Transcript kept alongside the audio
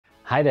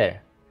Hi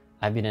there!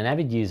 I've been an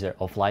avid user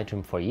of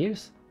Lightroom for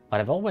years, but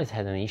I've always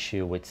had an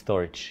issue with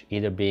storage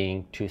either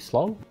being too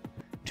slow,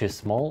 too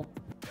small,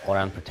 or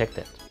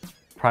unprotected,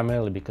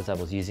 primarily because I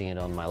was using it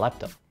on my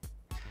laptop.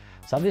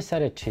 So I've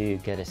decided to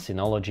get a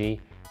Synology,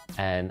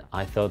 and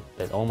I thought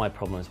that all my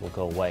problems will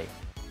go away.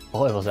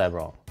 Boy, was I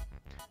wrong.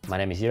 My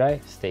name is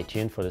Juraj, stay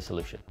tuned for the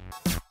solution.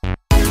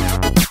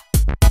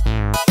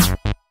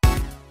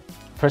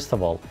 First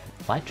of all,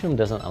 Lightroom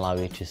doesn't allow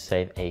you to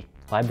save a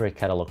library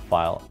catalog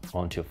file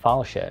onto a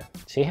file share,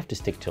 so you have to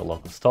stick to a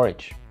local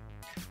storage.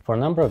 For a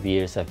number of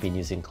years I've been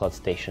using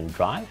CloudStation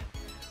Drive,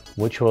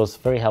 which was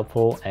very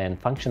helpful and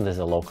functioned as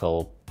a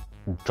local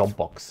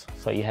Dropbox.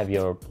 So you have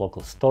your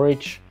local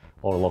storage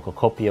or local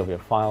copy of your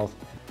files,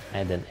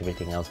 and then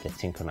everything else gets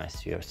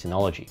synchronized to your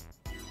Synology.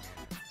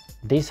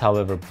 This,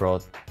 however,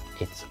 brought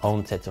its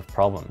own sets of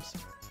problems.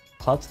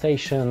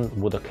 CloudStation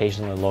would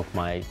occasionally lock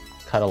my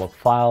catalog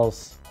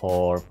files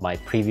or my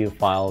preview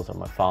files or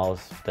my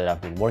files that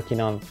I've been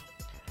working on,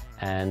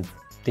 and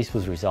this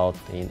would result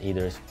in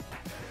either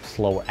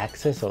slower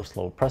access or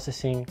slower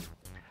processing,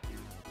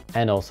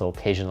 and also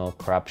occasional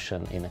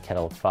corruption in a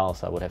catalog file,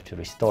 so I would have to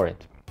restore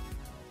it.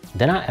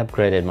 Then I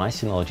upgraded my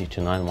Synology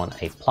to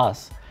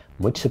 918+,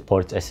 which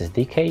supports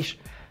SSD cache,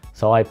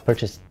 so I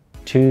purchased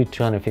two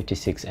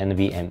 256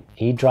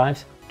 NVMe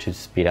drives to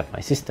speed up my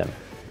system.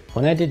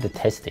 When I did the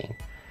testing,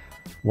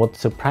 what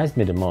surprised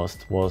me the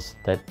most was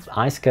that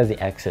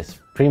iSCSI access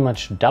pretty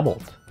much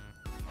doubled.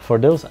 For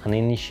those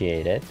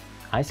uninitiated,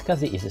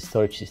 iSCSI is a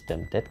storage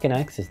system that can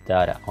access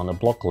data on a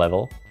block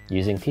level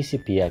using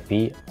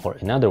TCP/IP, or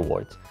in other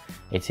words,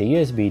 it's a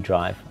USB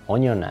drive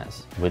on your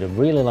NAS with a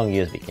really long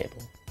USB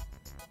cable.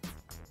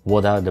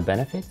 What are the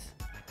benefits?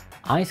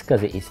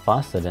 iSCSI is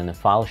faster than a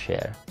file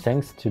share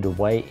thanks to the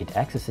way it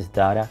accesses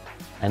data,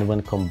 and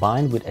when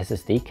combined with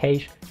SSD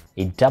cache,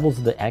 it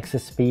doubles the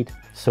access speed,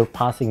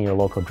 surpassing your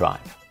local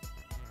drive.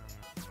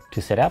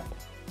 To set up,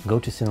 go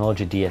to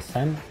Synology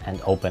DSM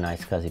and open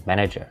iSCSI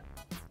Manager.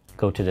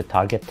 Go to the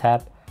Target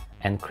tab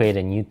and create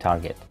a new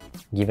target.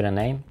 Give it a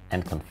name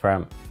and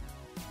confirm.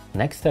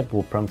 Next step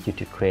will prompt you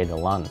to create a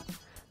LAN.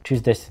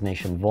 Choose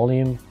destination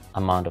volume,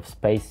 amount of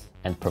space,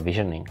 and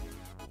provisioning.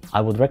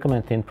 I would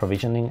recommend thin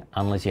provisioning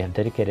unless you have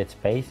dedicated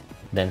space,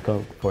 then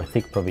go for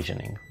thick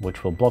provisioning,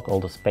 which will block all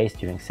the space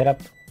during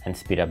setup and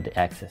speed up the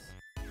access.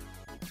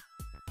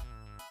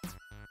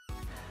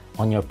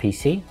 On your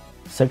PC,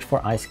 search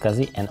for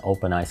iSCSI and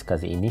open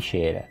iSCSI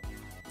Initiator.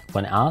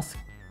 When asked,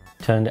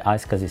 turn the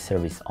iSCSI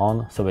service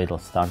on so it'll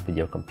start with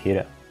your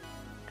computer.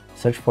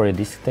 Search for a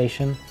disk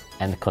station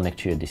and connect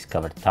to your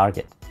discovered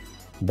target.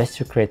 Best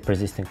to create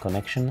persistent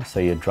connection so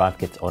your drive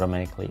gets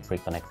automatically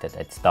reconnected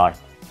at start.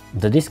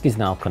 The disk is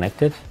now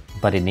connected,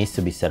 but it needs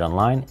to be set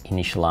online,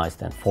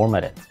 initialized and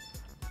formatted.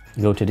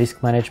 Go to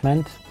Disk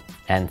Management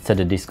and set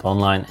the disk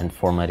online and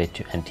format it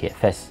to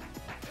NTFS.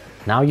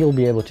 Now you'll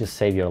be able to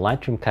save your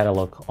Lightroom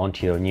catalog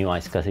onto your new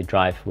iSCSI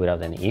drive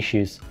without any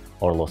issues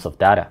or loss of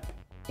data.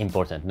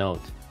 Important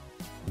note: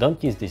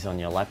 don't use this on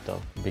your laptop,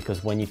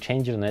 because when you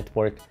change your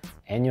network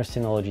and your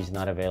Synology is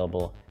not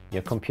available,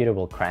 your computer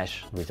will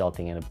crash,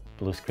 resulting in a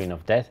blue screen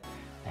of death,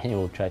 and you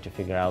will try to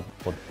figure out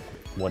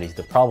what is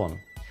the problem.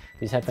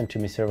 This happened to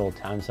me several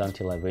times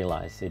until I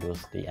realized it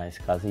was the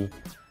iSCSI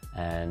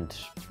and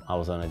I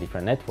was on a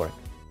different network.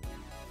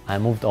 I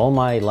moved all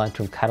my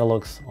Lightroom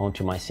catalogs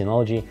onto my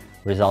Synology,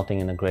 resulting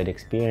in a great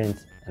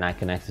experience, and I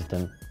can access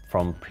them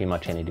from pretty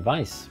much any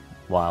device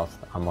whilst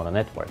I'm on a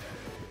network.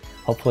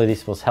 Hopefully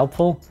this was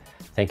helpful.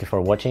 Thank you for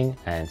watching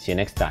and see you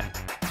next time.